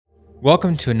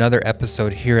Welcome to another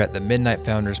episode here at the Midnight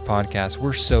Founders Podcast.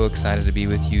 We're so excited to be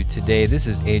with you today. This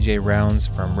is AJ Rounds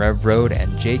from Rev Road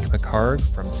and Jake McHarg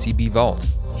from CB Vault.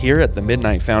 Here at the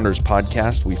Midnight Founders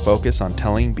Podcast, we focus on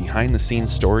telling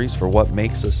behind-the-scenes stories for what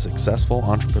makes a successful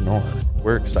entrepreneur.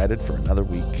 We're excited for another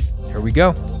week. Here we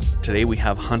go. Today we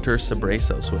have Hunter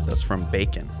Sebresos with us from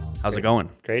Bacon. How's it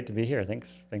going? Great to be here.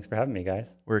 Thanks for having me,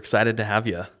 guys. We're excited to have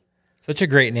you. Such a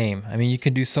great name. I mean, you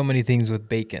can do so many things with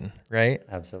bacon, right?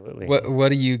 Absolutely. What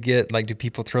do you get? Like, do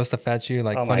people throw stuff at you,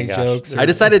 like funny jokes? I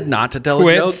decided not to tell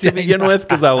a joke to begin with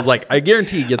because I was like, I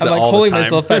guarantee he gets it all the time.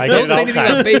 Myself out. Don't say anything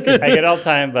about bacon. I get it all the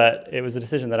time, but it was a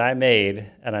decision that I made,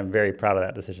 and I'm very proud of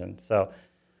that decision. So,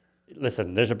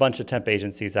 listen, there's a bunch of temp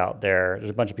agencies out there.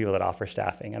 There's a bunch of people that offer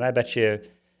staffing, and I bet you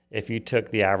if you took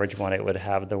the average one, it would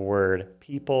have the word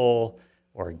people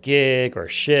or gig or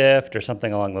shift or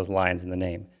something along those lines in the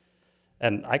name.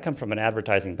 And I come from an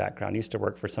advertising background. I used to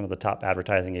work for some of the top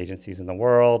advertising agencies in the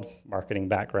world, marketing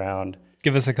background.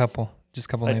 Give us a couple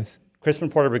names. Crispin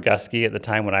Porter Bogusky at the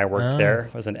time when I worked there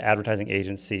was an advertising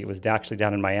agency. It was actually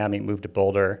down in Miami, moved to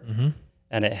Boulder. Mm-hmm.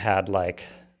 And it had like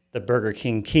the Burger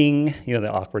King, you know,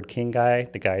 the awkward king guy.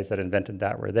 The guys that invented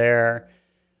that were there.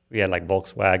 We had like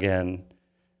Volkswagen.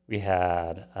 We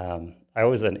had, I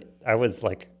was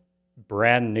like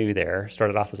brand new there.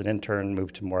 Started off as an intern,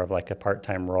 moved to more of like a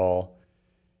part-time role.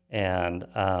 And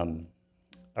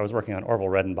I was working on Orville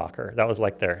Redenbacher. That was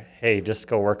like their, hey, just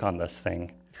go work on this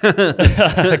thing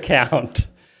account.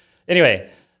 Anyway,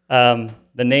 the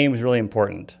name is really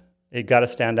important. You got to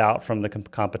stand out from the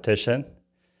competition.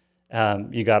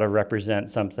 You got to represent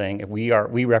something. If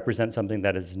we represent something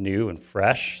that is new and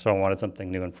fresh. So I wanted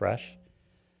something new and fresh.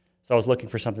 So I was looking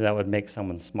for something that would make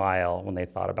someone smile when they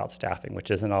thought about staffing,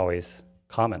 which isn't always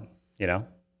common, you know?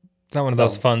 It's not one of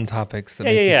those fun topics. That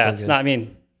Yeah. It's not, I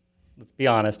mean, let's be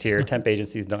honest here. Temp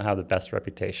agencies don't have the best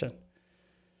reputation.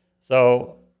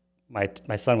 So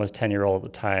my son was 10-year-old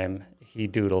at the time. He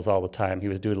doodles all the time. He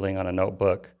was doodling on a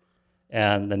notebook.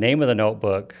 And the name of the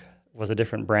notebook was a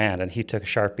different brand. And he took a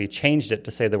Sharpie, changed it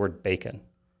to say the word bacon.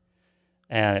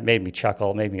 And it made me chuckle,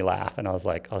 it made me laugh. And I was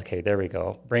like, okay, there we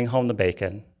go. Bring home the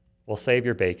bacon. We'll save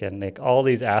your bacon. Make all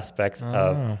these aspects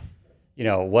of, you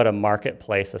know, what a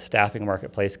marketplace, a staffing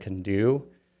marketplace can do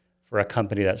for a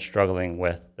company that's struggling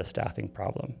with the staffing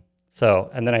problem. So,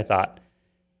 and then I thought,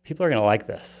 people are going to like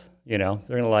this, you know,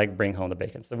 they're going to like bring home the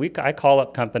bacon. So I call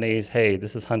up companies, hey,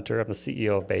 this is Hunter, I'm the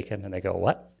CEO of Bacon. And they go,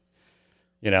 what?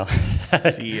 You know,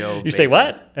 CEO you say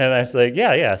what? And I say,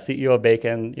 yeah, CEO of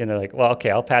Bacon. You know, like, well, okay,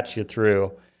 I'll patch you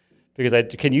through.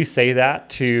 Because can you say that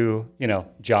to, you know,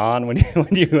 John when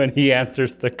he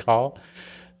answers the call?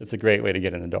 It's a great way to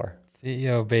get in the door.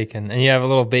 CEO Bacon. And you have a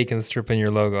little bacon strip in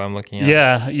your logo I'm looking at.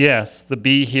 Yeah, yes. The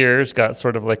B here's got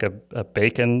sort of like a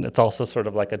bacon. It's also sort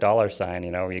of like a dollar sign,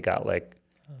 you know, where you got like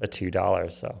the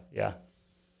 $2. So, yeah.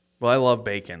 Well, I love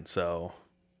bacon, so.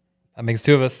 That makes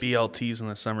two of us. BLTs in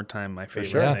the summertime, my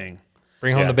favorite thing.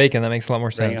 Bring home the bacon. That makes a lot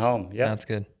more sense. Bring it home, yeah. That's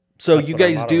good. So you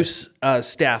guys do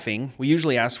staffing. We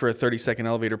usually ask for a 30-second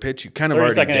elevator pitch. You kind of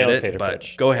already did it, but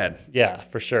go ahead. Yeah,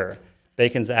 for sure.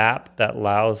 Bacon's app that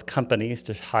allows companies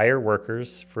to hire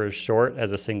workers for as short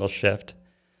as a single shift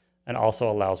and also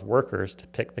allows workers to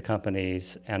pick the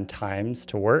companies and times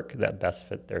to work that best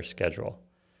fit their schedule.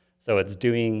 So it's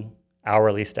doing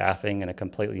hourly staffing in a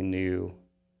completely new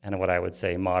and what I would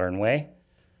say modern way,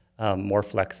 more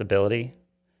flexibility,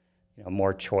 you know,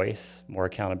 more choice, more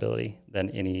accountability than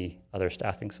any other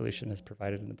staffing solution has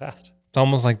provided in the past. It's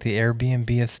almost like the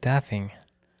Airbnb of staffing.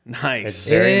 Nice. It's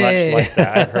very much like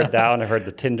that. I've heard that one. I've heard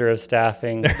the Tinder of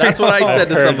staffing. That's what I said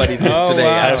to somebody today.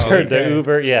 Wow. I've heard the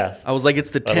Uber, yes. I was like, it's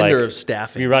the Tinder of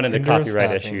staffing. We run into Tinder of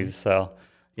copyright staffing. issues, so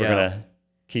we're going to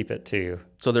keep it to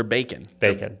So they're bacon.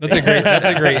 bacon. That's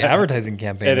a great advertising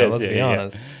campaign, though, let's be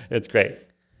honest. It's great.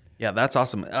 Yeah, that's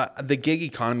awesome. The gig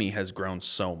economy has grown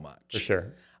so much. For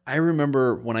sure. I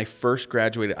remember when I first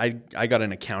graduated, I got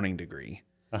an accounting degree.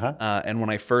 And when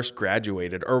I first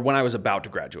graduated, or when I was about to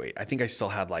graduate, I think I still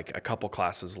had like a couple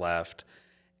classes left.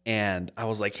 And I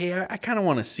was like, hey, I kind of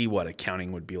want to see what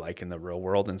accounting would be like in the real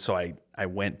world. And so I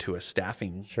went to a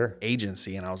staffing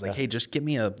agency and I was like, hey, just give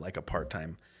me a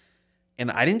part-time. And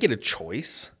I didn't get a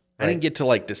choice. I didn't get to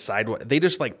like decide what, they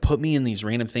just like put me in these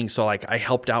random things. So like I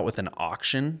helped out with an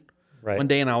auction one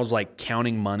day and I was like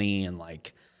counting money and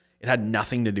like, it had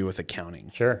nothing to do with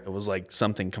accounting. Sure. It was like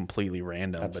something completely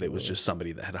random, but it was just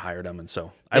somebody that had hired them. And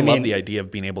so I love the idea of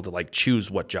being able to like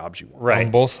choose what jobs you want. Right.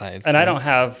 On both sides. And I don't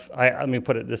have, let me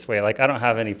put it this way, like I don't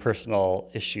have any personal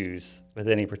issues with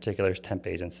any particular temp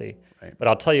agency. Right. But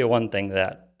I'll tell you one thing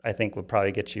that I think would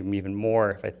probably get you even more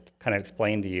if I kind of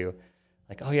explain to you,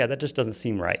 like, oh yeah, that just doesn't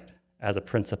seem right. as a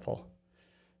principal.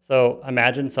 So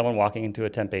imagine someone walking into a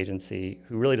temp agency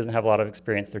who really doesn't have a lot of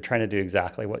experience. They're trying to do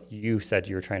exactly what you said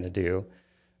you were trying to do,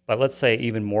 but let's say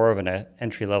even more of an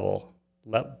entry-level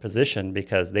position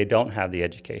because they don't have the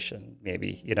education,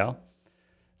 maybe, you know?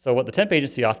 So what the temp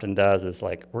agency often does is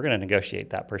like, we're going to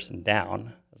negotiate that person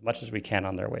down as much as we can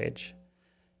on their wage.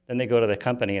 Then they go to the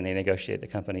company and they negotiate the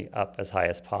company up as high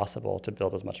as possible to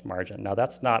build as much margin. Now,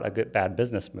 that's not a bad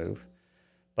business move,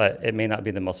 but it may not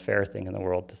be the most fair thing in the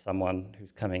world to someone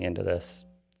who's coming into this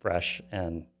fresh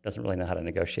and doesn't really know how to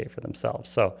negotiate for themselves.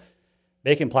 So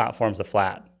making platforms a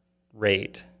flat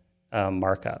rate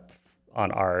markup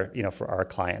on our, for our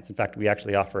clients. In fact, we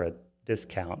actually offer a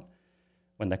discount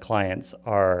when the clients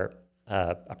are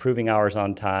approving hours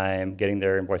on time, getting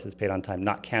their invoices paid on time,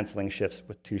 not canceling shifts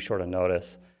with too short a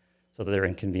notice so that they're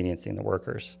inconveniencing the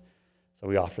workers. So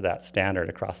we offer that standard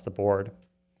across the board.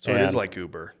 So it is like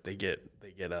Uber. They get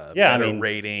a better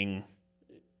rating.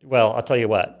 Well, I'll tell you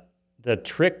what. The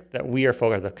trick that we are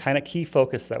focused, the kind of key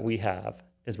focus that we have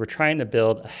is we're trying to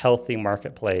build a healthy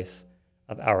marketplace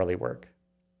of hourly work.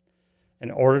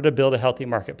 In order to build a healthy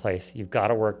marketplace, you've got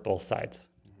to work both sides.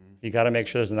 You got to make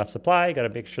sure there's enough supply. You got to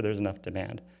make sure there's enough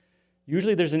demand.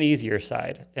 Usually there's an easier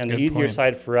side. And the easier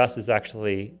side for us is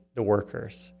actually the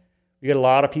workers. We get a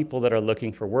lot of people that are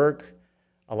looking for work,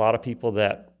 a lot of people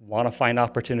that want to find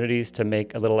opportunities to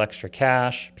make a little extra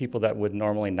cash, people that would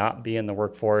normally not be in the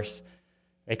workforce.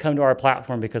 They come to our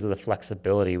platform because of the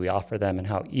flexibility we offer them and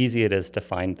how easy it is to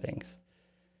find things.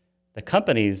 The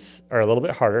companies are a little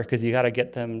bit harder because you got to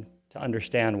get them to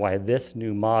understand why this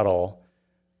new model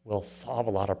will solve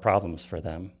a lot of problems for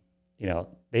them.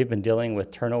 They've been dealing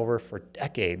with turnover for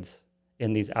decades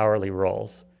in these hourly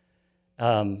roles.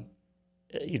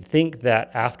 You'd think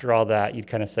that after all that, you'd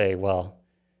kind of say, well,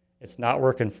 it's not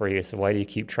working for you, so why do you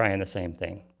keep trying the same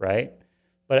thing, right?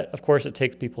 But of course, it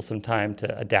takes people some time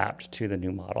to adapt to the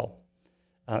new model.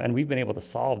 And we've been able to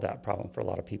solve that problem for a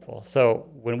lot of people. So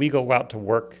when we go out to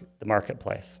work the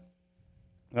marketplace,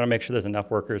 we want to make sure there's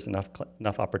enough workers,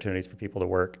 enough opportunities for people to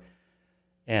work.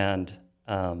 And,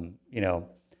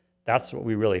 that's what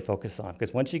we really focus on.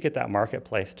 Because once you get that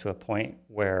marketplace to a point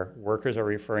where workers are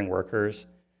referring workers,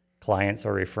 clients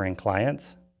are referring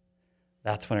clients,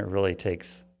 that's when it really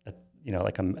takes,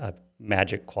 a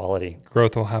magic quality.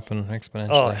 Growth will happen exponentially.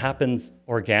 Oh, it happens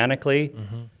organically.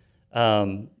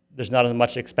 Mm-hmm. There's not as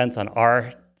much expense on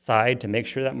our side to make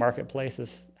sure that marketplace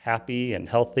is happy and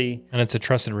healthy. And it's a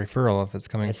trusted referral if it's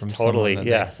coming from totally, someone that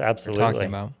yes, absolutely. they're talking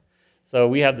about. So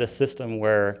we have this system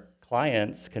where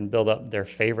clients can build up their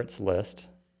favorites list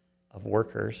of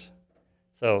workers.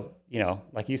 So,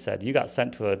 like you said, you got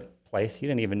sent to a place, you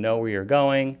didn't even know where you're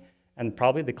going, and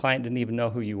probably the client didn't even know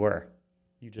who you were.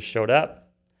 You just showed up.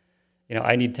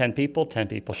 I need 10 people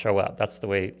show up. That's the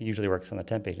way it usually works in the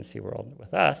temp agency world.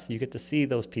 With us, you get to see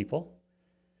those people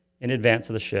in advance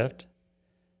of the shift.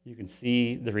 You can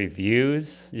see the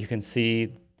reviews. You can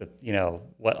see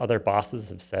what other bosses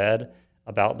have said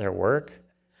about their work.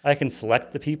 I can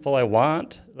select the people I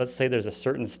want. Let's say there's a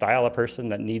certain style of person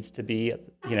that needs to be,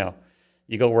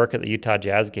 you go work at the Utah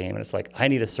Jazz game and it's like, I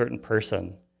need a certain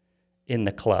person in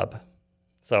the club.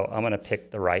 So I'm going to pick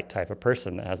the right type of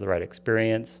person that has the right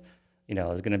experience,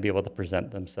 is going to be able to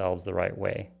present themselves the right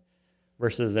way.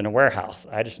 Versus in a warehouse,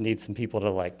 I just need some people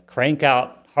to crank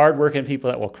out, hardworking people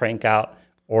that will crank out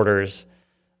orders.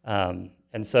 And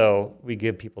so we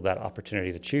give people that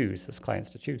opportunity to choose, as clients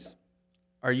to choose.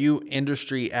 Are you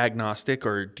industry agnostic,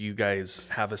 or do you guys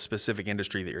have a specific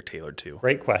industry that you're tailored to?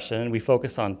 Great question. We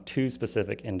focus on two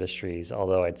specific industries,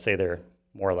 although I'd say they're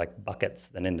more like buckets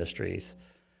than industries.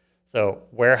 So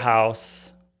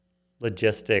warehouse,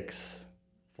 logistics,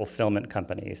 fulfillment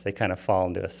companies, they kind of fall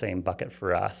into the same bucket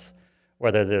for us,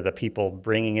 whether they're the people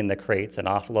bringing in the crates and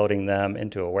offloading them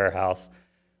into a warehouse,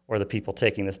 or the people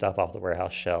taking the stuff off the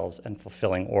warehouse shelves and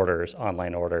fulfilling orders,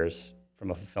 online orders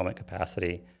from a fulfillment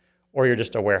capacity, or you're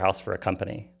just a warehouse for a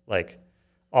company.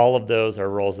 All of those are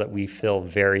roles that we fill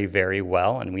very, very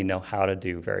well, and we know how to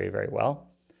do very, very well.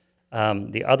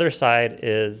 The other side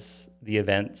is the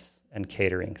events and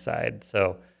catering side.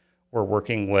 So we're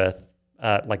working with,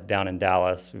 down in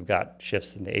Dallas, we've got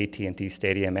shifts in the AT&T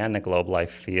Stadium and the Globe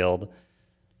Life Field.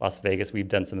 Las Vegas, we've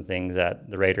done some things at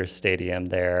the Raiders Stadium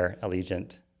there,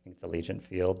 Allegiant, I think it's Allegiant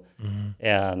Field. Mm-hmm.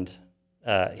 And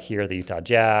here, the Utah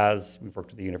Jazz, we've worked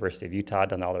with the University of Utah,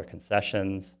 done all their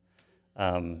concessions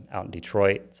out in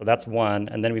Detroit. So that's one.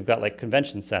 And then we've got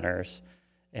convention centers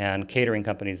and catering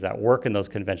companies that work in those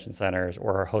convention centers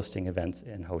or are hosting events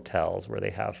in hotels where they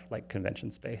have convention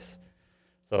space.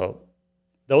 So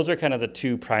those are kind of the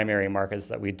two primary markets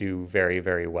that we do very,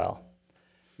 very well.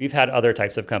 we've had other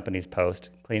types of companies post,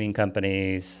 cleaning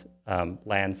companies,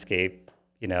 landscape,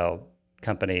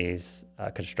 companies,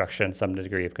 construction, some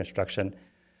degree of construction.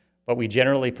 But we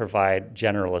generally provide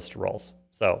generalist roles.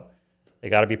 So they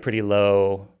got to be pretty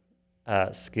low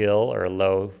skill or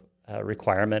low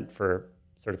requirement for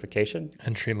certification.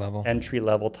 Entry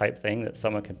level type thing that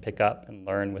someone can pick up and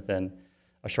learn within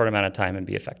a short amount of time and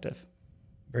be effective.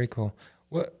 Very cool.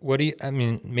 What do you, I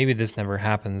mean, maybe this never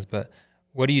happens, but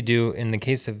what do you do in the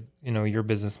case of, your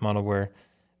business model where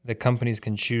the companies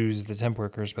can choose the temp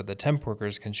workers, but the temp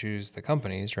workers can choose the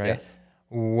companies, right? Yes.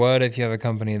 What if you have a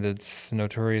company that's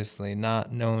notoriously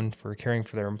not known for caring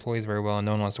for their employees very well and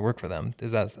no one wants to work for them?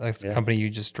 Is that a company you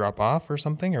just drop off or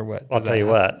something, or what? I'll tell you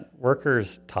what,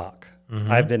 workers talk.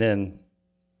 Mm-hmm. I've been in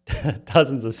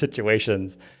dozens of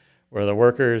situations where the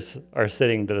workers are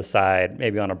sitting to the side,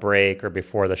 maybe on a break or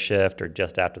before the shift or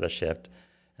just after the shift,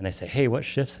 and they say, hey, what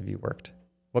shifts have you worked?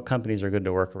 What companies are good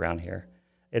to work around here?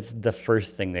 It's the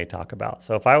first thing they talk about.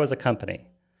 So if I was a company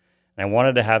and I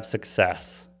wanted to have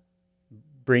success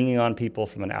bringing on people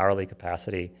from an hourly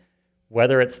capacity,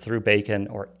 whether it's through Bacon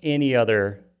or any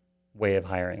other way of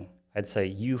hiring, I'd say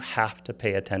you have to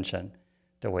pay attention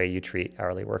to the way you treat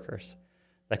hourly workers.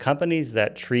 The companies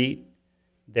that treat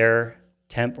their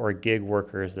temp or gig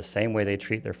workers the same way they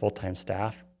treat their full-time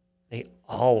staff, they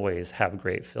always have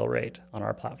great fill rate on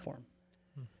our platform.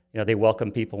 They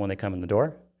welcome people when they come in the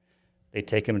door. They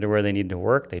take them to where they need to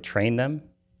work. They train them,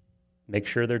 make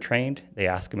sure they're trained. They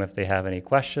ask them if they have any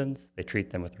questions. They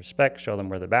treat them with respect, show them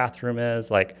where the bathroom is,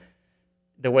 like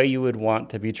the way you would want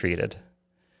to be treated.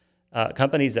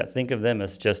 Companies that think of them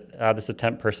as just, this is a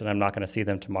temp person, I'm not going to see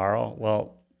them tomorrow.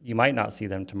 Well, you might not see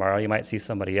them tomorrow. You might see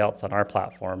somebody else on our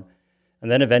platform. And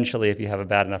then eventually, if you have a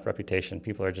bad enough reputation,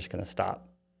 people are just going to stop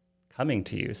coming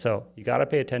to you. So you got to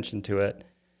pay attention to it.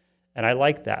 And I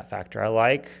like that factor. I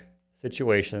like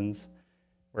situations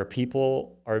where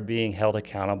people are being held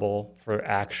accountable for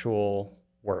actual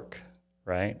work,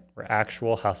 right? For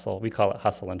actual hustle. We call it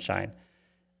hustle and shine.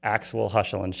 Actual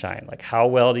hustle and shine. Like, how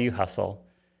well do you hustle?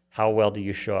 How well do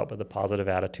you show up with a positive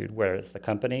attitude, whether it's the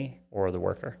company or the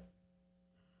worker?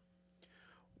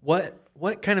 What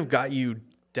kind of got you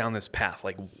down this path?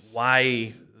 Like,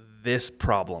 why this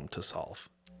problem to solve?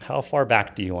 How far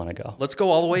back do you want to go? Let's go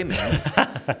all the way, man.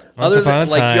 Other than,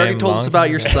 like, you already told us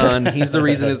about your son. He's the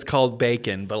reason it's called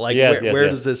Bacon. But, like, where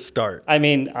does this start? I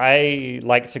mean, I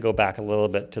like to go back a little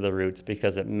bit to the roots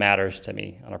because it matters to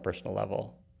me on a personal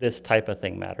level. This type of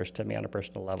thing matters to me on a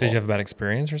personal level. Did you have a bad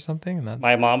experience or something?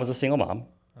 My mom was a single mom.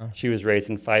 Oh. She was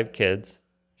raising 5 kids.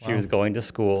 She was going to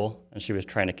school, and she was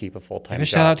trying to keep a full-time job.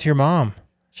 Shout out to your mom.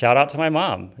 Shout out to my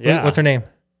mom. Yeah. What's her name?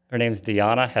 Her name's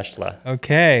Deanna Heschla.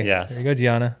 Okay. Yes. There you go,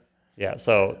 Deanna. Yeah.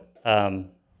 So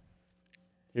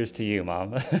here's to you,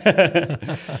 Mom.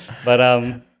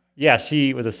 But yeah,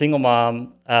 she was a single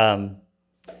mom,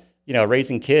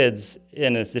 raising kids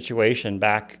in a situation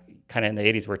back kind of in the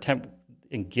 80s where temp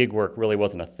and gig work really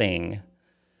wasn't a thing.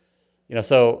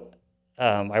 So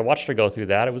I watched her go through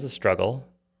that. It was a struggle.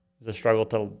 It was a struggle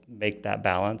to make that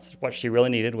balance. What she really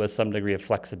needed was some degree of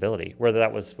flexibility, whether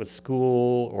that was with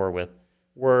school or with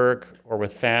work or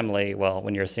with family. Well,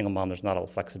 when you're a single mom, there's not a lot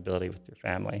of flexibility with your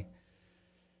family.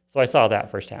 So I saw that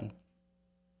firsthand.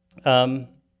 And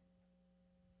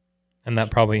that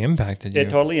probably impacted you.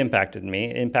 It totally impacted me.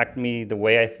 It impacted me the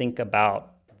way I think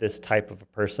about this type of a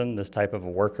person, this type of a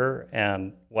worker,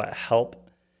 and what help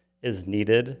is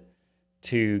needed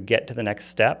to get to the next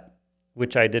step,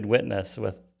 which I did witness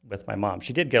with my mom.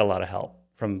 She did get a lot of help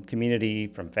from community,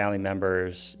 from family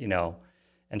members,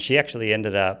 and she actually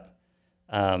ended up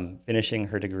finishing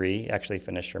her degree, actually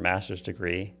finished her master's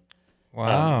degree.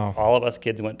 Wow. All of us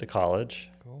kids went to college.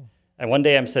 Cool. And one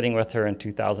day I'm sitting with her in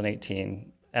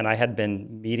 2018, and I had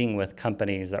been meeting with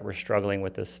companies that were struggling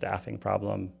with this staffing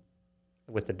problem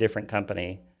with a different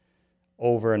company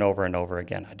over and over and over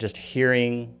again. Just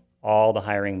hearing all the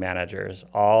hiring managers,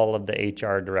 all of the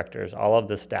HR directors, all of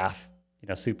the staff,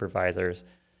 supervisors,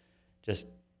 just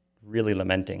really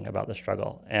lamenting about the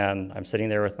struggle. And I'm sitting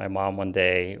there with my mom one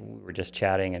day, we were just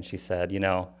chatting, and she said,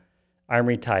 I'm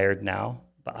retired now,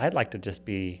 but I'd like to just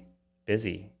be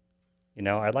busy.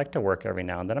 I'd like to work every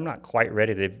now and then. I'm not quite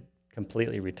ready to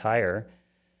completely retire.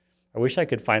 I wish I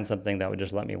could find something that would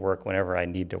just let me work whenever I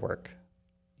need to work,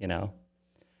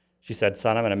 She said,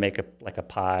 son, I'm going to make a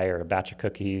pie or a batch of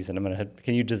cookies, and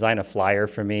can you design a flyer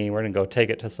for me? We're going to go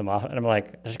take it to some office. And I'm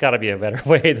like, there's got to be a better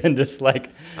way than just that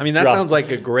sounds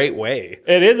like a great way.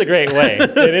 It is a great way.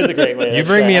 You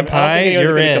bring me a pie,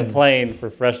 you're in. Complain for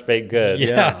fresh baked goods.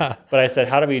 Yeah. But I said,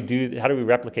 how do we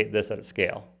replicate this at a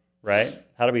scale, right?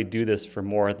 How do we do this for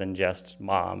more than just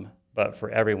mom, but for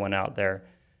everyone out there?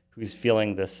 who's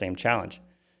feeling this same challenge.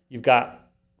 You've got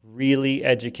really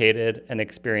educated and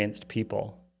experienced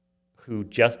people who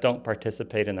just don't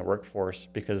participate in the workforce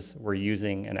because we're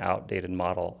using an outdated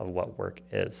model of what work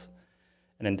is,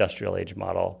 an industrial age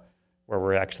model, where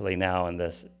we're actually now in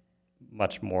this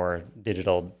much more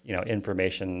digital,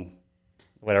 information,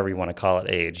 whatever you want to call it,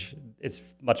 age. It's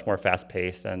much more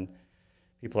fast-paced, and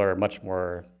people are much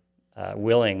more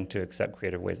willing to accept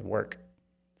creative ways of work.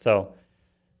 So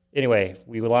anyway,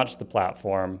 we launched the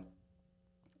platform,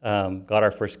 got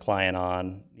our first client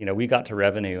on. We got to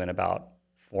revenue in about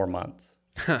 4 months.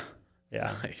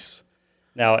 Yeah. Nice.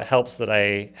 Now, it helps that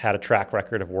I had a track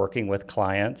record of working with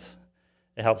clients.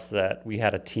 It helps that we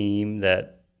had a team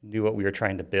that knew what we were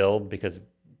trying to build because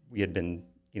we had been,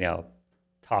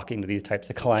 talking to these types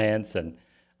of clients, and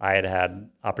I had had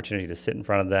opportunity to sit in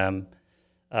front of them.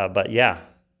 But yeah,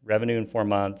 revenue in 4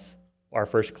 months. Our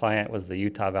first client was the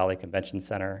Utah Valley Convention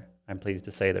Center. I'm pleased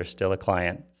to say they're still a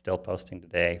client, still posting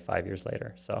today, 5 years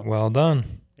later. So Well done.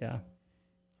 yeah.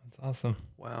 That's awesome.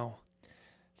 Wow.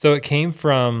 So it came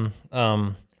from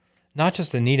not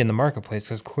just a need in the marketplace,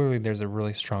 because clearly there's a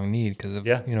really strong need because of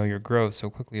your growth so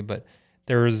quickly, but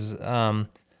there's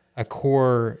a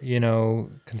core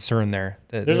concern there.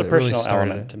 There's a that personal really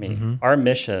started element it. to me. Mm-hmm. Our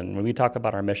mission, when we talk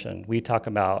about our mission, we talk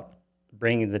about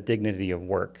bringing the dignity of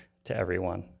work to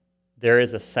everyone. There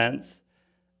is a sense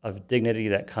of dignity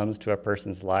that comes to a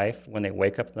person's life when they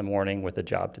wake up in the morning with a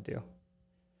job to do.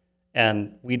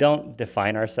 And we don't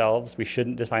define ourselves. We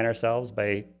shouldn't define ourselves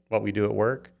by what we do at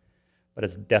work, but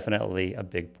it's definitely a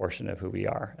big portion of who we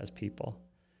are as people.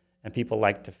 And people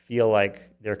like to feel like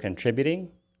they're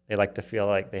contributing. They like to feel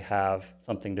like they have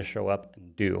something to show up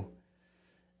and do.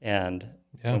 And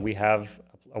when we have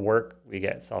a work, we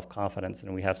get self-confidence,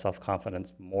 and we have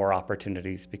self-confidence, more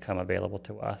opportunities become available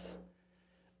to us.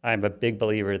 I'm a big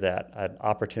believer that an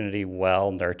opportunity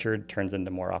well nurtured turns into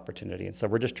more opportunity. And so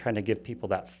we're just trying to give people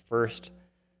that first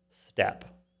step.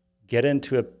 Get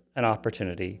into an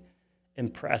opportunity,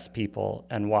 impress people,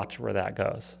 and watch where that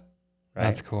goes. Right?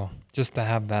 That's cool. Just to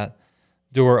have that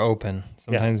door open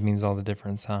sometimes means all the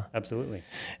difference, huh? Absolutely.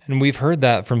 And we've heard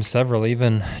that from several,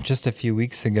 even just a few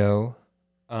weeks ago,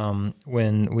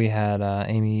 when we had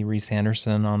Amy Reese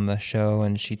Anderson on the show,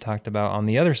 and she talked about on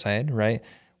the other side, right?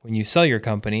 When you sell your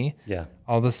company,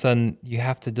 all of a sudden you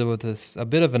have to deal with a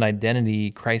bit of an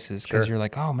identity crisis, because you're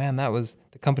like, oh man,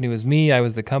 the company was me, I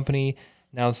was the company,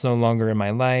 now it's no longer in my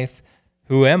life.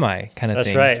 Who am I, kind of That's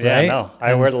thing. That's right. Yeah, right? no.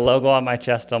 I wear the logo on my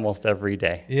chest almost every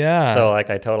day. Yeah. So I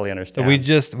totally understand.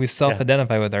 So we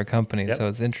self-identify with our company. Yep. So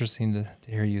it's interesting to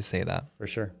hear you say that. For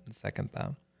sure. Second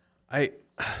that.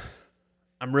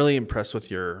 I'm really impressed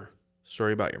with your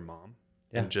story about your mom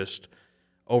and just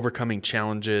overcoming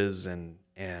challenges and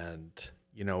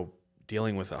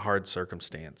dealing with a hard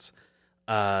circumstance.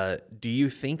 Do you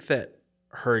think that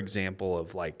her example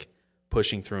of like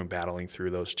pushing through and battling through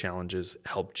those challenges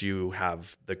helped you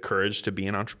have the courage to be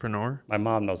an entrepreneur? My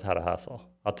mom knows how to hustle.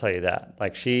 I'll tell you that.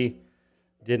 Like, she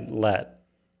didn't let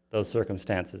those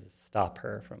circumstances stop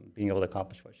her from being able to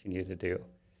accomplish what she needed to do.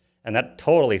 And that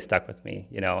totally stuck with me,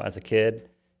 as a kid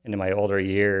into my older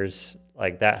years.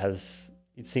 Like,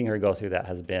 seeing her go through that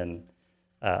has been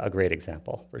a great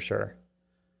example for sure.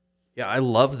 Yeah, I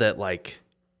love that. Like,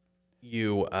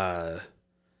 you,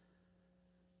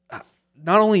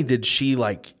 not only did she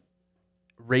like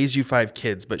raise you 5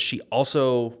 kids, but she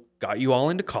also got you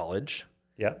all into college.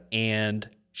 Yeah. And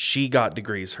she got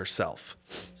degrees herself.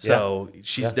 So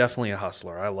she's definitely a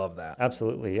hustler. I love that.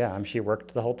 Absolutely. Yeah. She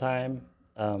worked the whole time.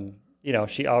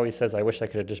 She always says, I wish I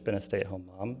could have just been a stay-at-home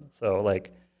mom. So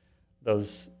like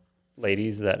those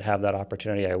ladies that have that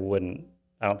opportunity, I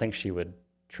don't think she would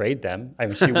trade them. I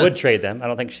mean, she would trade them. I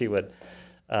don't think she would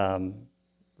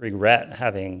regret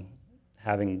having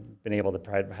been able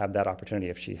to have that opportunity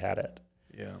if she had it.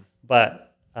 Yeah.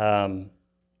 But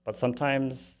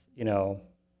sometimes,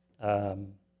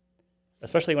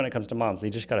 especially when it comes to moms, they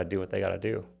just got to do what they got to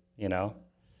do, And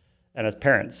as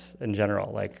parents in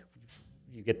general, like,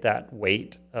 you get that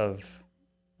weight of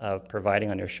providing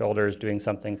on your shoulders, doing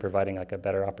something, providing like a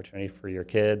better opportunity for your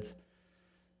kids,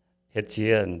 hits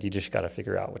you, and you just got to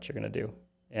figure out what you're going to do.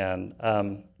 And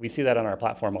we see that on our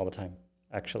platform all the time,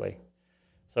 actually.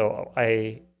 So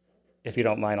if you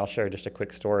don't mind, I'll share just a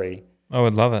quick story. I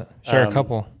would love it. Share a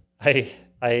couple.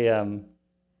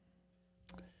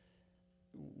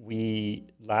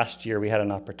 Last year we had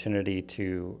an opportunity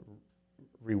to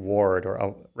reward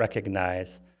or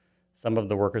recognize some of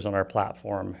the workers on our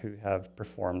platform who have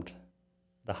performed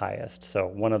the highest. So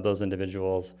one of those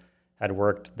individuals had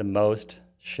worked the most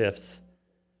shifts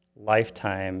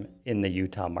lifetime in the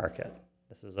Utah market.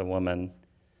 This was a woman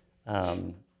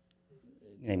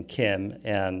named Kim,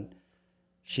 and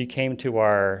she came to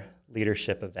our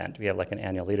leadership event. We have like an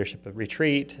annual leadership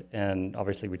retreat, and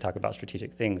obviously we talk about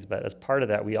strategic things, but as part of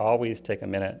that, we always take a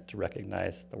minute to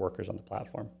recognize the workers on the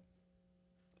platform.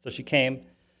 So she came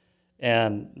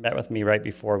and met with me right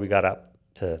before we got up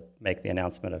to make the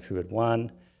announcement of who had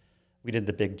won. We did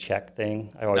the big check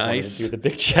thing. I always wanted to do the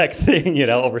big check thing,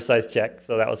 oversized check,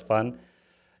 so that was fun.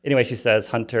 Anyway, she says,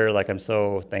 Hunter, like, I'm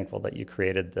so thankful that you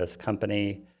created this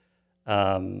company.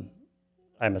 I'm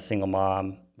a single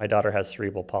mom. My daughter has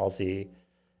cerebral palsy.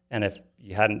 And if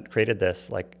you hadn't created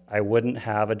this, like, I wouldn't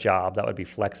have a job that would be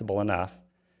flexible enough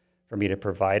for me to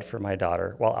provide for my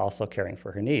daughter while also caring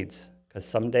for her needs. Because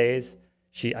some days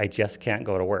I just can't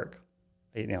go to work.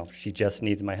 She just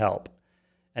needs my help.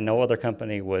 And no other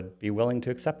company would be willing to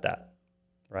accept that,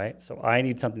 right? So I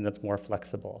need something that's more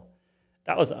flexible.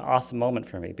 That was an awesome moment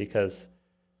for me because,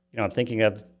 I'm thinking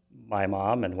of my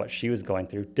mom and what she was going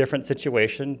through. Different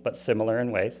situation, but similar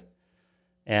in ways.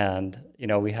 And,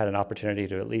 we had an opportunity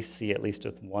to at least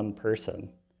with one person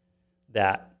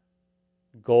that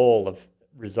goal of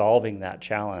resolving that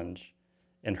challenge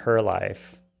in her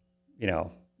life,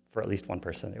 for at least one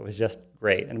person. It was just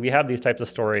great. And we have these types of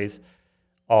stories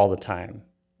all the time.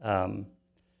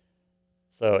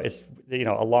 So it's,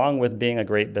 along with being a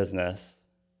great business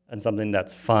and something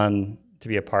that's fun to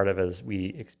be a part of as we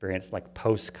experience like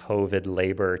post-COVID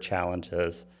labor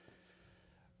challenges,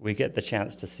 we get the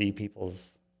chance to see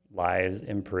people's lives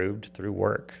improved through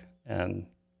work. And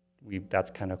that's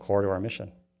kind of core to our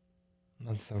mission.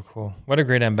 That's so cool. What a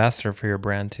great ambassador for your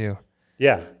brand too.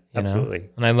 Yeah, absolutely.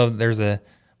 And I love there's a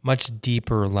much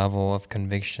deeper level of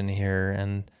conviction here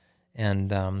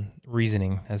and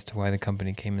reasoning as to why the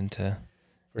company came into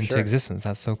existence.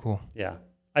 That's so cool. Yeah.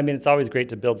 I mean, it's always great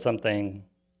to build something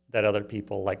that other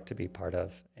people like to be part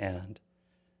of. And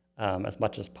as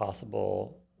much as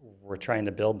possible, we're trying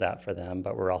to build that for them,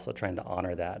 but we're also trying to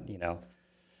honor that.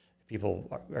 People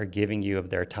are giving you of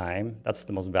their time. That's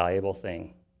the most valuable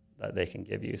thing that they can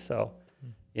give you. So,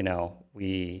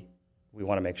 we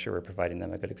want to make sure we're providing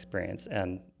them a good experience.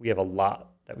 And we have a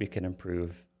lot that we can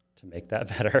improve to make that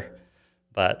better,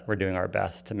 but we're doing our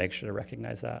best to make sure to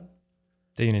recognize that.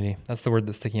 Dignity. That's the word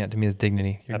that's sticking out to me is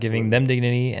dignity. You're Absolutely. giving them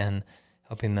dignity and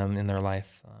helping them in their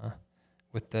life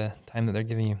with the time that they're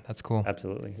giving you. That's cool.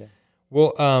 Absolutely. Yeah.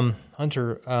 Well,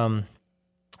 Hunter,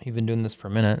 you've been doing this for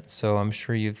a minute, so I'm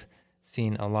sure you've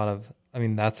seen a lot of,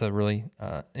 that's a really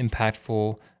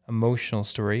impactful, emotional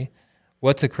story.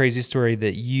 What's a crazy story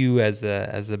that you as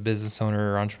a business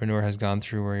owner or entrepreneur has gone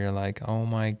through where you're like, oh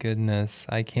my goodness,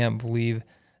 I can't believe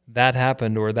that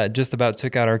happened, or that just about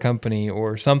took out our company,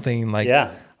 or something like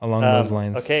along those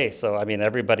lines? Okay, so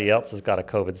everybody else has got a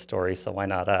COVID story, so why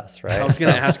not us, right? I was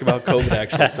going to ask about COVID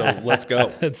actually, so let's go.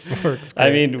 That works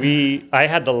great. I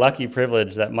had the lucky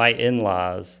privilege that my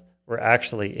in-laws were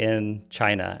actually in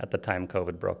China at the time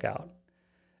COVID broke out.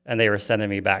 And they were sending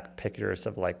me back pictures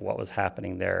of like what was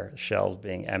happening there, shelves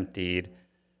being emptied,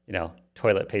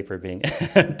 toilet paper being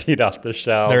emptied off the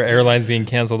shelves. Their airlines being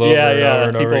canceled over and over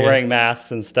and people over again. wearing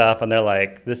masks and stuff. And they're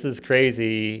like, this is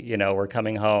crazy. We're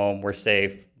coming home. We're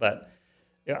safe. But,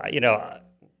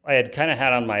 I had kind of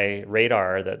had on my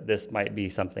radar that this might be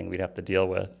something we'd have to deal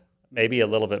with, maybe a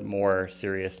little bit more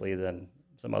seriously than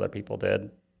some other people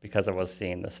did, because I was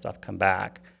seeing this stuff come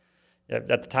back. At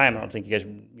the time, I don't think you guys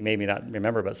maybe not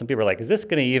remember, but some people were like, is this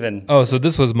going to even... Oh, so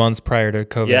this was months prior to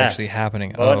COVID actually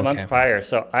happening. Months prior.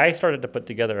 So I started to put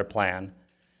together a plan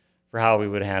for how we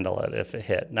would handle it if it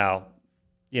hit. Now,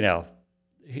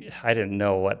 I didn't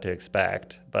know what to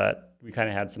expect, but we kind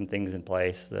of had some things in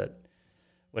place that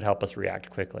would help us react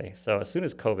quickly. So as soon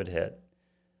as COVID hit,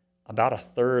 about a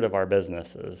third of our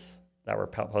businesses that were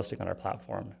posting on our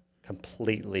platform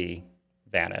completely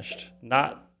vanished.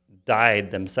 Not died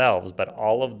themselves, but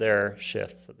all of their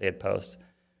shifts that they had posted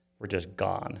were just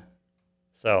gone.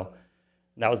 So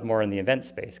that was more in the event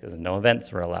space because no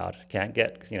events were allowed. Can't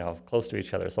get close to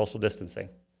each other, social distancing.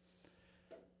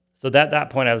 So at that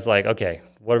point, I was like, okay,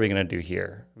 what are we going to do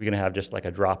here? Are we going to have just like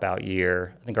a dropout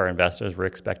year? I think our investors were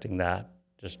expecting that.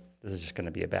 This is just going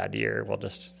to be a bad year. We'll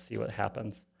just see what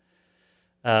happens.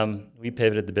 We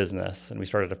pivoted the business and we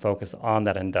started to focus on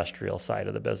that industrial side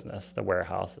of the business, the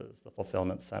warehouses, the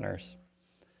fulfillment centers.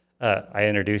 I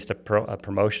introduced a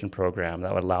promotion program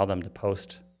that would allow them to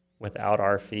post without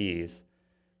our fees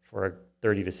for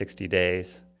 30 to 60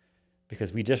 days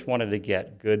because we just wanted to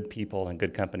get good people and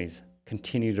good companies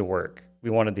continue to work.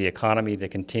 We wanted the economy to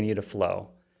continue to flow.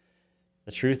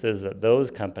 The truth is that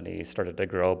those companies started to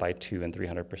grow by 200% and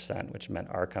 300%, which meant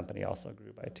our company also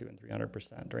grew by 200% and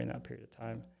 300% during that period of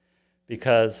time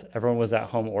because everyone was at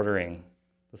home ordering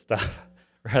the stuff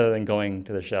rather than going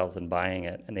to the shelves and buying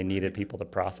it, and they needed people to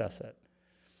process it.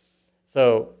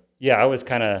 So yeah, I was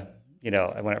kind of,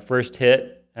 when it first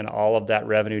hit and all of that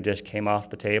revenue just came off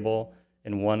the table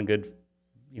in one good,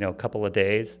 couple of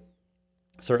days,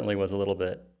 certainly was a little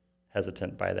bit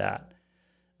hesitant by that.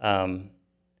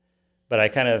 But I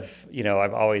kind of,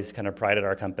 I've always kind of prided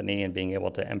our company in being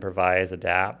able to improvise,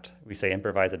 adapt. We say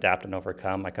improvise, adapt, and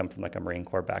overcome. I come from like a Marine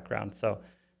Corps background, so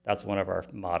that's one of our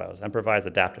mottos: improvise,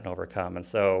 adapt, and overcome. And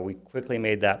so we quickly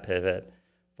made that pivot,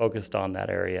 focused on that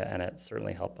area, and it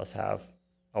certainly helped us have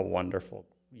a wonderful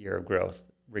year of growth,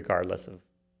 regardless of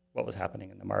what was happening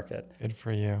in the market. Good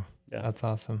for you. Yeah. That's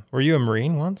awesome. Were you a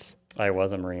Marine once? I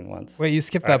was a Marine once. Wait, you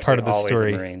skipped that part of the Always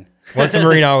story. a Marine. Once a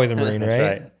Marine, always a Marine, right?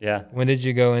 That's right. Yeah. When did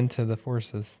you go into the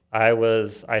forces? I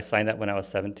signed up when I was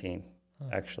 17,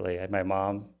 actually. My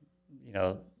mom,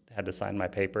 had to sign my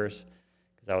papers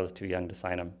because I was too young to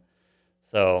sign them.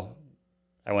 So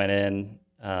I went in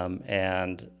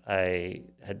and I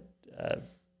had,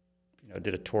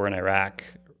 did a tour in Iraq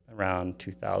around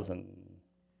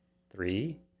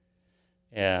 2003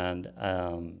 and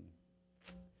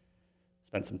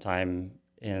spent some time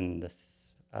in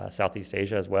Southeast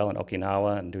Asia as well, in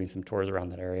Okinawa, and doing some tours around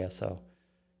that area. So,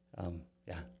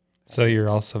 yeah. So you're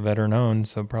also veteran owned,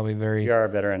 so probably very. We are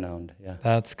veteran owned, yeah.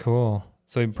 That's cool.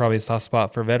 So you probably saw a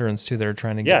spot for veterans too that are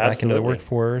trying to get back into the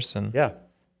workforce and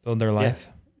build their life.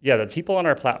 Yeah, the people on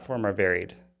our platform are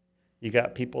varied. You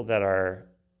got people that are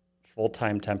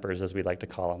full-time tempers, as we like to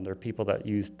call them. They're people that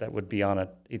would be on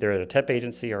either at a temp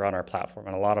agency or on our platform,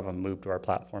 and a lot of them move to our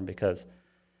platform because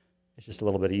it's just a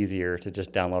little bit easier to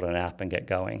just download an app and get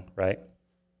going, right?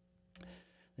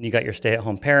 And you got your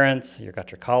stay-at-home parents, you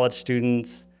got your college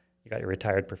students, you got your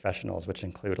retired professionals, which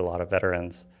include a lot of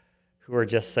veterans who are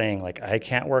just saying, like, I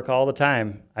can't work all the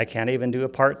time. I can't even do a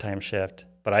part-time shift,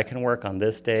 but I can work on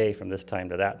this day from this time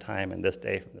to that time and this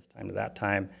day from this time to that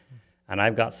time. And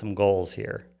I've got some goals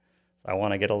here. So I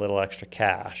want to get a little extra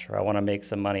cash, or I want to make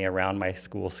some money around my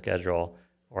school schedule,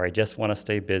 or I just want to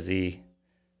stay busy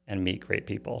and meet great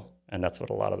people. And that's what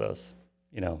a lot of those,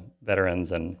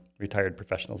 veterans and retired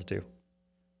professionals do.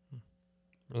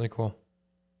 Really cool.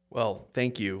 Well,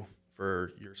 thank you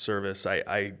for your service.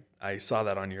 I saw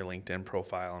that on your LinkedIn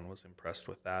profile and was impressed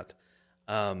with that.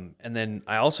 And then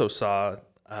I also saw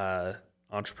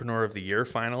Entrepreneur of the Year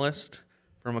finalist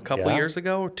from a couple years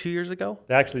ago, 2 years ago.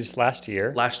 Actually, just last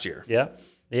year. Last year.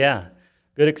 Yeah.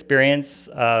 Good experience.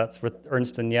 It's with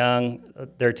Ernst & Young.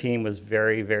 Their team was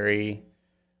very, very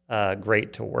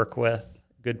great to work with.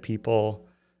 Good people.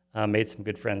 Made some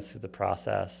good friends through the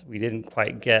process. We didn't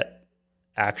quite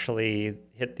actually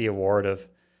hit the award of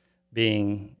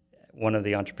being one of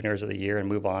the Entrepreneurs of the Year and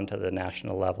move on to the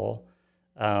national level.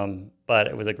 But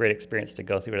it was a great experience to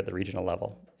go through it at the regional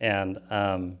level. And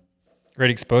great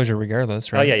exposure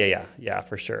regardless, right? Oh, yeah,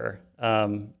 for sure.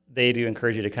 They do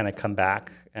encourage you to kind of come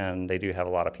back, and they do have a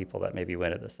lot of people that maybe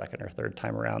win it the second or third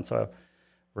time around. So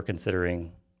we're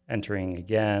considering entering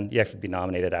again. You have to be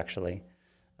nominated, actually.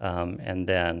 And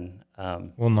then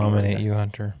we'll nominate you,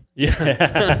 Hunter.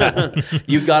 Yeah.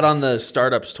 You got on the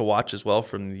startups to watch as well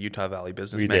from the Utah Valley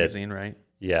Business Magazine, right?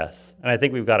 Yes. And I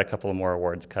think we've got a couple of more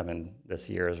awards coming this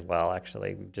year as well,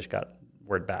 actually. We've just got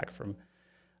word back from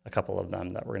a couple of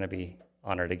them that we're going to be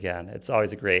honored again. It's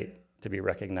always great to be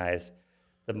recognized.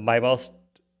 The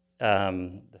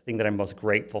thing that I'm most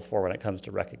grateful for when it comes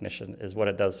to recognition is what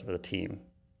it does for the team.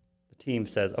 The team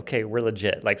says, okay, we're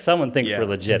legit. Like, someone thinks we're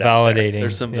legit. Validating.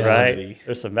 There's some validity. Right?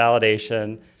 There's some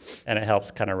validation, and it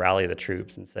helps kind of rally the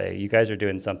troops and say, you guys are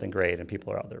doing something great, and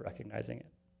people are out there recognizing it.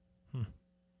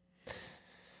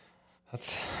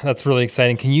 That's really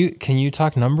exciting. Can you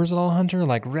talk numbers at all, Hunter?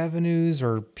 Like revenues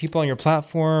or people on your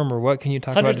platform, or what can you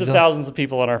talk Hundreds about? Hundreds of thousands of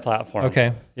people on our platform.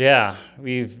 Okay. Yeah,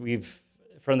 we've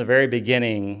from the very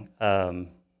beginning,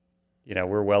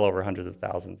 we're well over hundreds of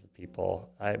thousands of people.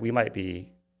 We might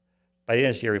be, by the end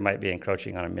of this year, we might be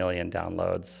encroaching on 1 million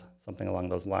downloads, something along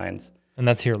those lines. And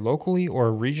that's here locally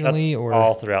or regionally? That's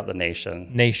all throughout the nation.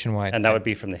 Nationwide. And that would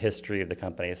be from the history of the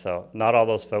company. So not all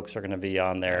those folks are going to be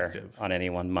on there active on any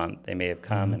one month. They may have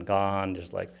come and gone,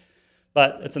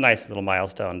 but it's a nice little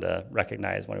milestone to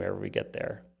recognize whenever we get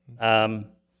there.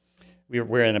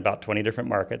 We're in about 20 different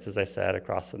markets, as I said,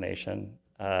 across the nation.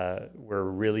 We're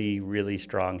really, really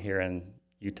strong here in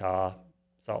Utah,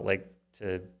 Salt Lake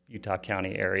to Utah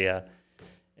County area.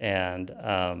 And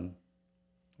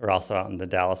we're also out in the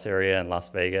Dallas area and Las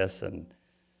Vegas and,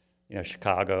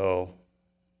 Chicago,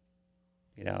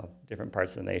 different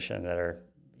parts of the nation that are,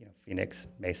 Phoenix,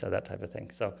 Mesa, that type of thing.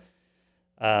 So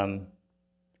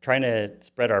trying to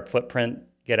spread our footprint,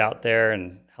 get out there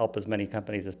and help as many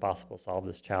companies as possible solve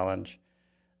this challenge.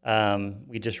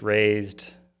 We just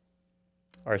raised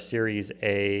our Series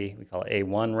A, we call it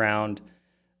A1 round,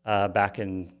 back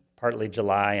in partly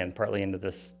July and partly into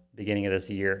this beginning of this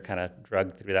year. Kind of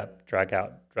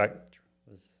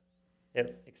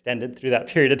it extended through that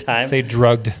period of time. Say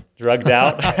drugged. Drugged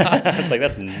out. It's like,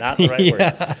 that's not the right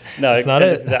word. No, that's not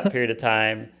extended it. through that period of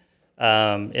time.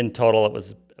 In total, it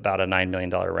was about a $9 million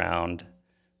round.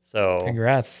 So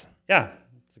Congrats. yeah,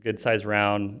 it's a good size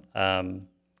round. And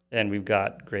we've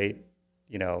got great,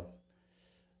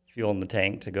 fuel in the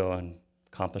tank to go and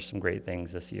accomplish some great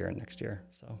things this year and next year.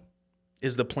 So,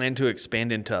 is the plan to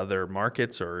expand into other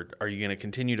markets, or are you going to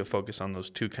continue to focus on those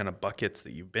two kind of buckets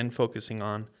that you've been focusing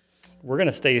on? We're going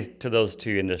to stay to those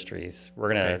two industries. We're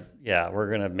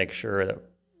going to make sure that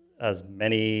as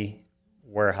many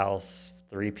warehouse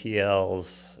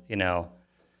 3PLs,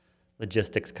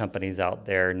 logistics companies out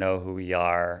there know who we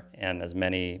are, and as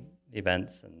many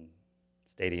events and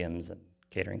stadiums and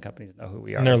catering companies know who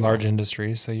we are. And they're large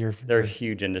industries, so they're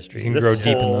huge industries. You can grow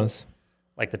deep in those.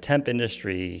 Like the temp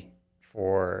industry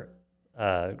for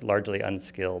largely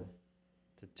unskilled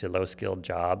to low-skilled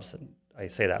jobs, and I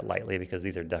say that lightly because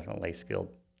these are definitely skilled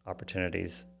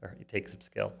opportunities, or it takes some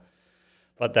skill.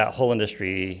 But that whole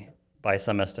industry, by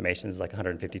some estimations, is like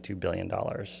 $152 billion in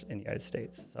the United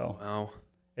States. So wow.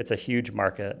 It's a huge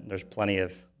market. There's plenty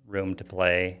of room to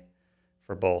play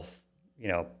for both,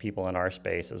 people in our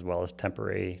space as well as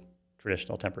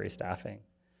traditional temporary staffing.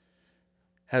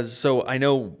 So I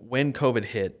know when COVID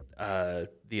hit, the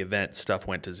event stuff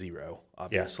went to zero,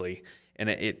 obviously, yes. And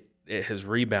it has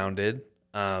rebounded.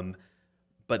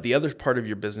 But the other part of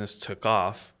your business took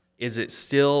off. Has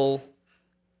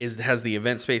the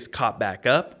event space caught back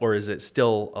up, or is it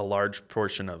still a large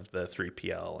portion of the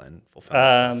 3PL and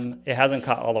fulfillment stuff? It hasn't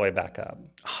caught all the way back up.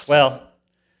 Awesome. Well,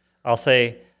 I'll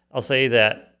say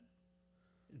that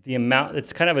the amount,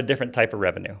 it's kind of a different type of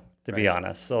revenue, to be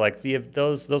honest. So like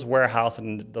those warehouse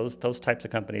and those types of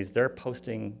companies, they're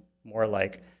posting more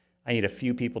like, I need a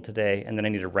few people today, and then I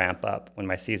need to ramp up when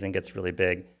my season gets really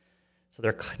big. So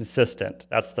they're consistent.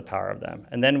 That's the power of them.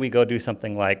 And then we go do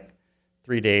something like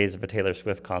 3 days of a Taylor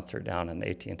Swift concert down in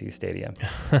AT&T Stadium.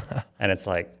 And it's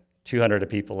like 200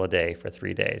 people a day for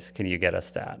 3 days. Can you get us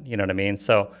that? You know what I mean?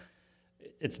 So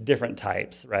it's different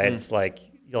types, right? It's like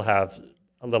you'll have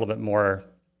a little bit more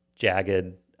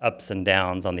jagged ups and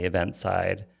downs on the event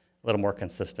side, a little more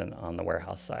consistent on the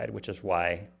warehouse side, which is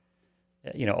why,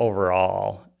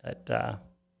 overall it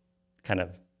kind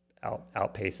of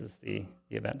outpaces the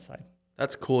event side.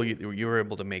 That's cool. You were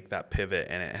able to make that pivot,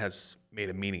 and it has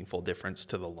made a meaningful difference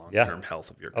to the long-term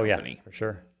health of your company. Oh yeah, for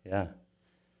sure. Yeah.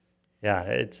 Yeah,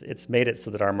 it's made it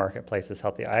so that our marketplace is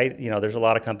healthy. There's a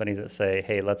lot of companies that say,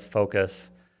 hey, let's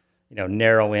focus,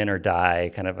 narrow in or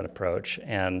die kind of an approach.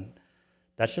 And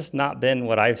that's just not been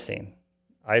what I've seen.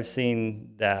 I've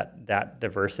seen that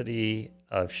diversity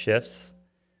of shifts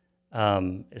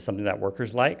is something that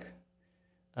workers like.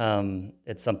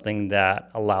 It's something that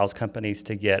allows companies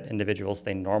to get individuals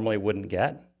they normally wouldn't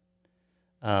get.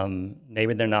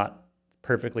 Maybe they're not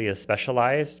perfectly as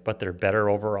specialized, but they're better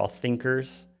overall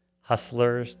thinkers,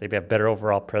 hustlers. They have better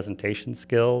overall presentation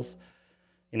skills,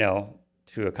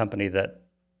 to a company that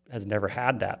has never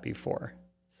had that before.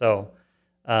 So,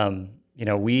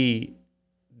 we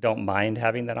don't mind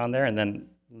having that on there. And then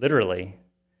literally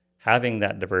having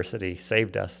that diversity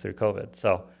saved us through COVID.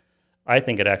 So I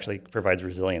think it actually provides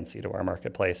resiliency to our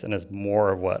marketplace and is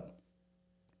more of what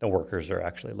the workers are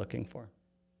actually looking for.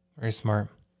 Very smart.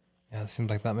 Yeah, it seems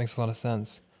like that makes a lot of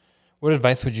sense. What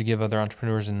advice would you give other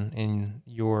entrepreneurs in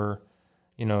your,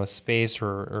 space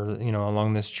or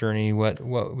along this journey? What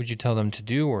would you tell them to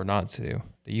do or not to do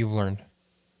that you've learned?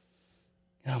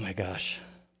 Oh my gosh,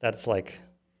 that's like,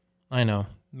 I know,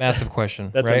 massive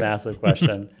question. That's right? a massive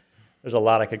question. There's a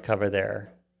lot I could cover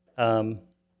there. I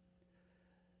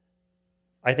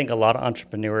think a lot of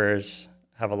entrepreneurs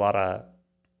have a lot of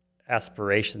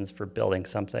aspirations for building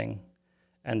something,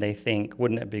 and they think,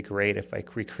 wouldn't it be great if I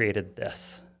recreated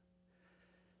this?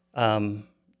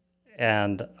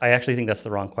 And I actually think that's the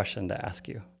wrong question to ask.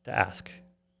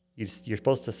 You're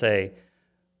supposed to say,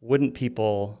 wouldn't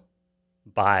people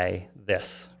buy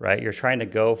this, right? You're trying to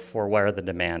go for where the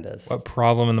demand is. What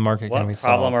problem in the market can we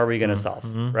solve? What problem are we going to solve,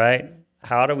 right?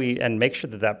 How do we, and make sure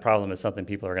that problem is something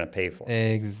people are going to pay for.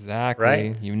 Exactly.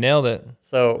 Right? You nailed it.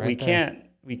 So we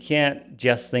can't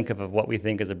just think of what we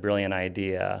think is a brilliant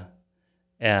idea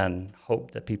and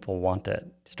hope that people want it.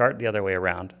 Start the other way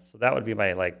around. So that would be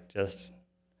my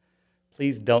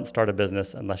please don't start a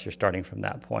business unless you're starting from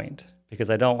that point,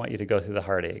 because I don't want you to go through the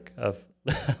heartache of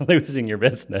losing your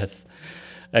business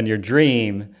and your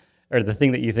dream or the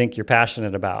thing that you think you're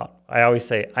passionate about. I always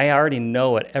say, I already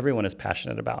know what everyone is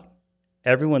passionate about.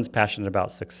 Everyone's passionate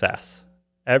about success.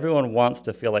 Everyone wants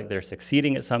to feel like they're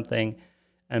succeeding at something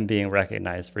and being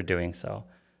recognized for doing so.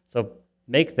 So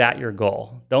make that your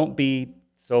goal. Don't be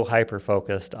so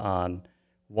hyper-focused on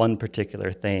one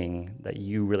particular thing that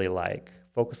you really like.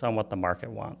 Focus on what the market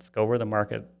wants. Go where the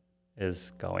market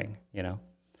is going, you know?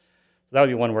 So that would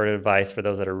be one word of advice for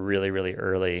those that are really, really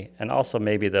early. And also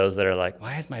maybe those that are like,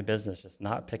 why is my business just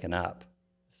not picking up?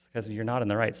 It's because you're not in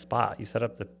the right spot. You set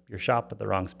up your shop at the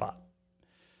wrong spot.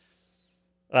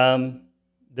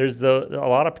 There's a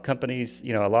lot of companies,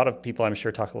 you know, a lot of people I'm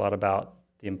sure talk a lot about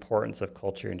the importance of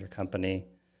culture in your company,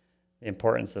 the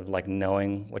importance of like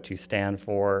knowing what you stand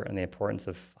for, and the importance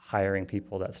of hiring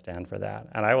people that stand for that.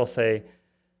 And I will say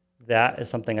that is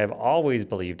something I've always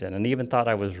believed in and even thought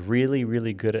I was really,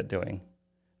 really good at doing.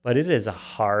 But it is a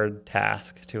hard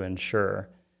task to ensure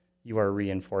you are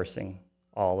reinforcing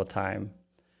all the time.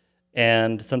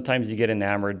 And sometimes you get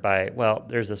enamored by, well,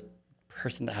 there's this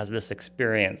person that has this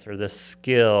experience or this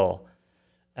skill.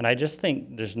 And I just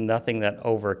think there's nothing that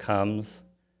overcomes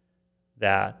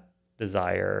that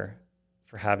desire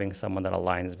for having someone that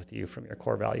aligns with you from your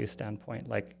core value standpoint.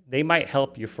 Like, they might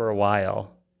help you for a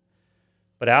while,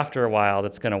 but after a while,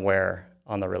 that's going to wear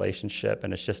on the relationship,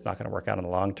 and it's just not going to work out in the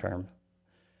long term.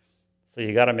 So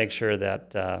you got to make sure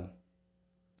that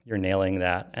you're nailing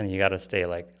that, and you got to stay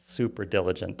like super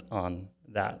diligent on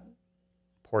that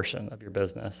portion of your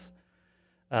business,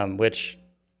 which,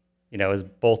 you know, is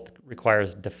both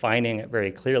requires defining it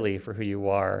very clearly for who you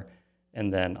are,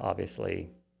 and then obviously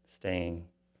staying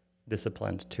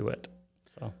disciplined to it.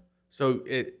 So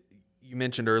you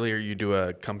mentioned earlier you do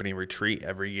a company retreat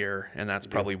every year, and that's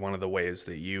probably one of the ways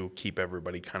that you keep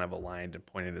everybody kind of aligned and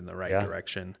pointed in the right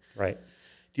direction. Right.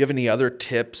 Do you have any other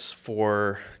tips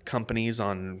for companies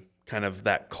on kind of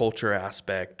that culture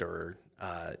aspect, or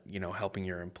helping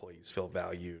your employees feel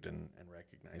valued and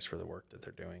recognized for the work that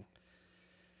they're doing?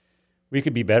 We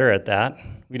could be better at that.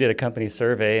 We did a company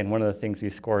survey, and one of the things we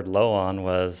scored low on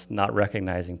was not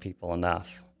recognizing people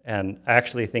enough. And I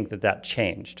actually think that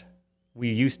changed. We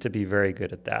used to be very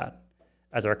good at that.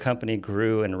 As our company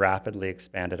grew and rapidly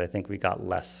expanded, I think we got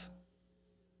less,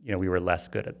 we were less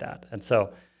good at that. And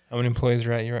so, how many employees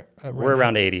are at your? We're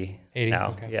around 80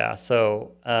 now. Okay. Yeah.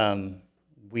 So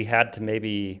we had to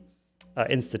maybe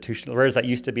institutional, whereas that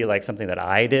used to be like something that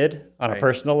I did on a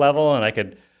personal level, and I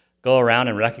could go around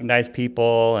and recognize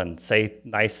people and say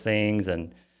nice things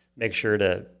and make sure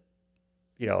to,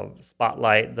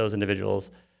 spotlight those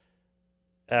individuals.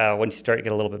 When you start to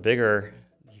get a little bit bigger,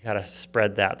 you got to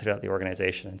spread that throughout the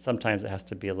organization. And sometimes it has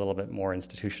to be a little bit more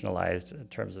institutionalized in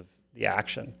terms of the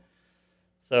action.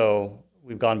 So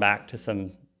we've gone back to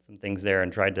some things there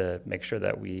and tried to make sure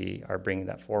that we are bringing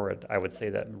that forward. I would say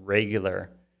that regular,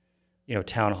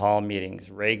 town hall meetings,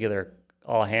 regular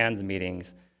all hands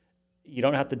meetings, you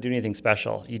don't have to do anything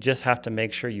special. You just have to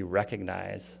make sure you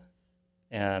recognize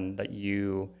and that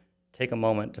you take a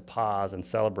moment to pause and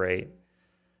celebrate.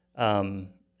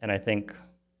 And I think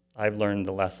I've learned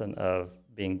the lesson of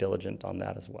being diligent on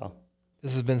that as well.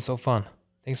 This has been so fun.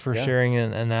 Thanks for sharing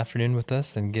an afternoon with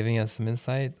us and giving us some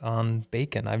insight on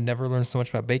bacon. I've never learned so much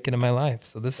about bacon in my life,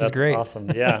 so this is great. That's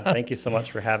awesome. Yeah, thank you so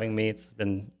much for having me. It's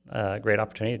been a great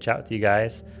opportunity to chat with you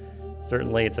guys.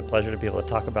 Certainly, it's a pleasure to be able to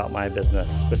talk about my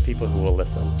business with people who will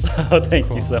listen. So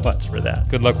thank you so much for that.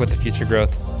 Good luck with the future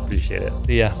growth. Appreciate it.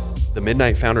 See ya. The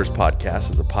Midnight Founders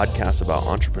Podcast is a podcast about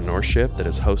entrepreneurship that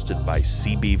is hosted by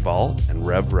CB Vault and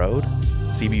Rev Road.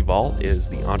 CB Vault is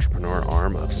the entrepreneur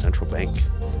arm of Central Bank.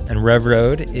 And Rev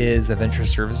Road is a venture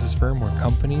services firm where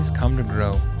companies come to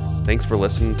grow. Thanks for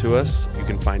listening to us. You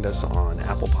can find us on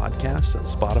Apple Podcasts and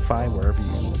Spotify, wherever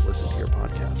you listen to your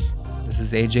podcasts. This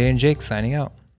is AJ and Jake signing out.